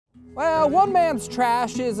Well, one man's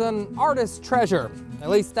trash is an artist's treasure. At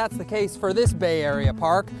least that's the case for this Bay Area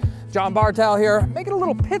park. John Bartell here, making a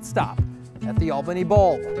little pit stop at the Albany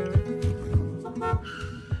Bulb.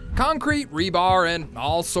 Concrete, rebar, and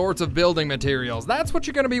all sorts of building materials. That's what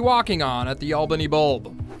you're going to be walking on at the Albany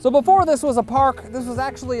Bulb. So before this was a park, this was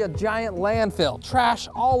actually a giant landfill. Trash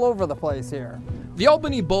all over the place here. The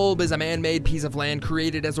Albany Bulb is a man-made piece of land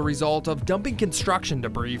created as a result of dumping construction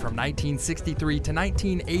debris from 1963 to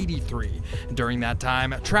 1983. During that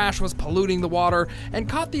time, trash was polluting the water and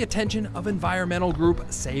caught the attention of environmental group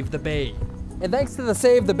Save the Bay. And thanks to the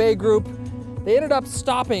Save the Bay group, they ended up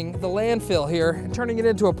stopping the landfill here and turning it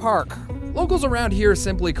into a park. Locals around here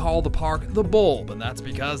simply call the park the Bulb, and that's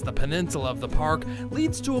because the peninsula of the park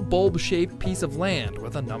leads to a bulb-shaped piece of land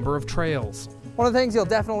with a number of trails. One of the things you'll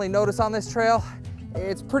definitely notice on this trail,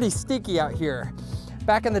 it's pretty sticky out here.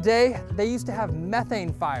 Back in the day, they used to have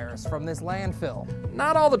methane fires from this landfill.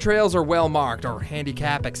 Not all the trails are well marked or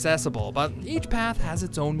handicap accessible, but each path has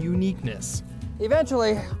its own uniqueness.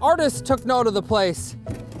 Eventually, artists took note of the place,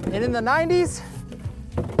 and in the 90s,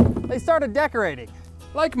 they started decorating.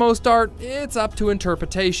 Like most art, it's up to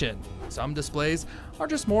interpretation. Some displays are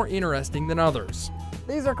just more interesting than others.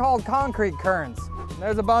 These are called concrete kerns.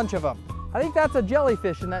 There's a bunch of them. I think that's a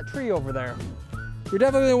jellyfish in that tree over there. You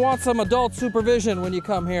definitely want some adult supervision when you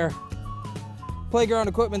come here. Playground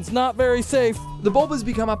equipment's not very safe. The Bulb has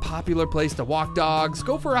become a popular place to walk dogs,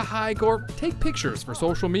 go for a hike, or take pictures for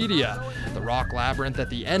social media. The rock labyrinth at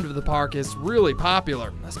the end of the park is really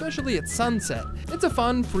popular, especially at sunset. It's a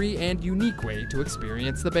fun, free, and unique way to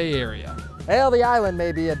experience the Bay Area. Well, the island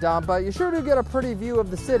may be a dump, but you sure do get a pretty view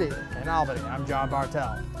of the city. In Albany, I'm John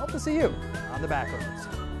Bartell. Hope to see you on the Backroads.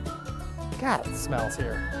 God, it smells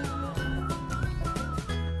here.